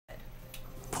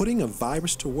putting a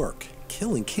virus to work,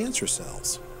 killing cancer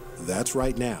cells. That's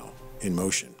right now, in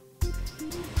motion.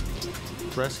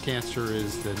 Breast cancer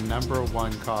is the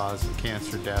 #1 cause of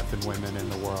cancer death in women in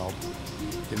the world.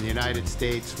 In the United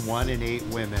States, 1 in 8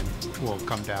 women will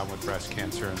come down with breast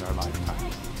cancer in their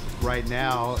lifetime. Right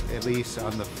now, at least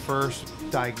on the first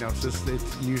diagnosis,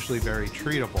 it's usually very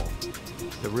treatable.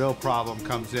 The real problem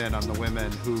comes in on the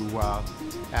women who,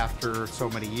 after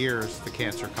so many years, the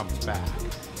cancer comes back.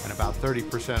 And about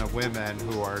 30% of women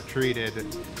who are treated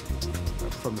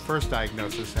from the first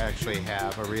diagnosis actually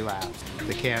have a relapse.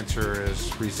 The cancer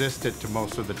is resistant to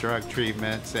most of the drug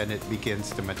treatments, and it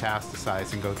begins to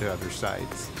metastasize and go to other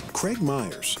sites. Craig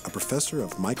Meyers, a professor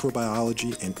of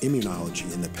microbiology and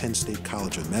immunology in the Penn State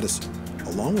College of Medicine,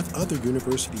 along with other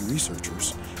university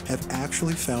researchers, have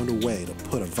actually found a way to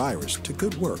put a virus to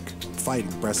good work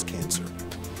fighting breast cancer.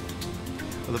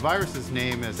 Well, the virus's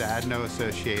name is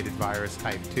adeno-associated virus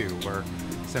type 2, or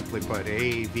simply put,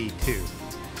 AAV2.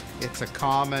 It's a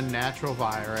common natural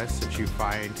virus that you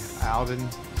find out in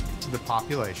the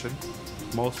population.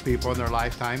 Most people in their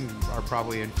lifetime are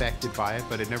probably infected by it,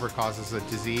 but it never causes a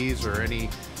disease or any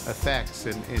effects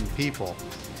in people.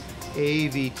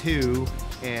 AAV2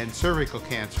 and cervical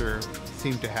cancer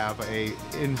seem to have an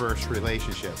inverse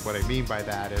relationship. What I mean by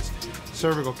that is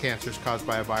cervical cancer is caused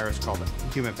by a virus called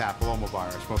the human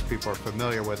papillomavirus. Most people are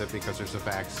familiar with it because there's a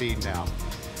vaccine now.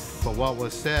 But what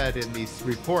was said in these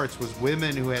reports was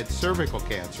women who had cervical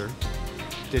cancer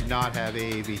did not have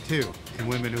AAV2, and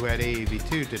women who had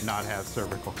AAV2 did not have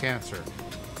cervical cancer.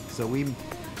 So we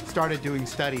started doing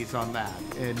studies on that,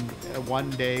 and one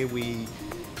day we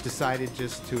decided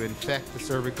just to infect the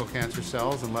cervical cancer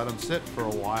cells and let them sit for a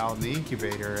while in the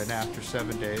incubator, and after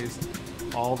 7 days,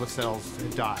 all the cells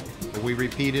had died. We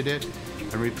repeated it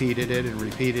and repeated it and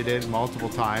repeated it multiple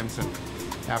times, and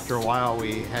after a while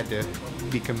we had to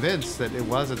be convinced that it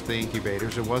wasn't the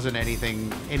incubators, it wasn't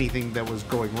anything that was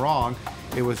going wrong,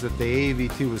 it was that the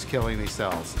AAV2 was killing these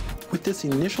cells. With this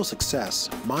initial success,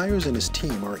 Meyers and his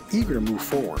team are eager to move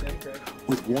forward.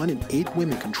 With 1 in 8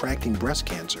 women contracting breast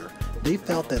cancer, they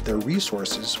felt that their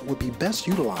resources would be best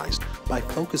utilized by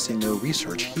focusing their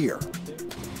research here.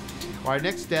 Our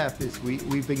next step is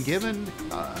we've been given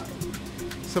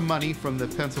some money from the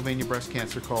Pennsylvania Breast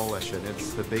Cancer Coalition.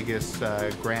 It's the biggest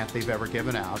grant they've ever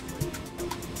given out.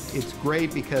 It's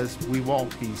great because we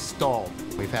won't be stalled.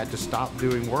 We've had to stop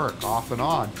doing work off and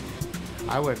on.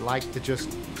 I would like to just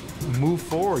move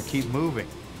forward, keep moving.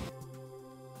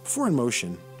 For In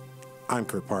Motion, I'm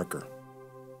Kurt Parker.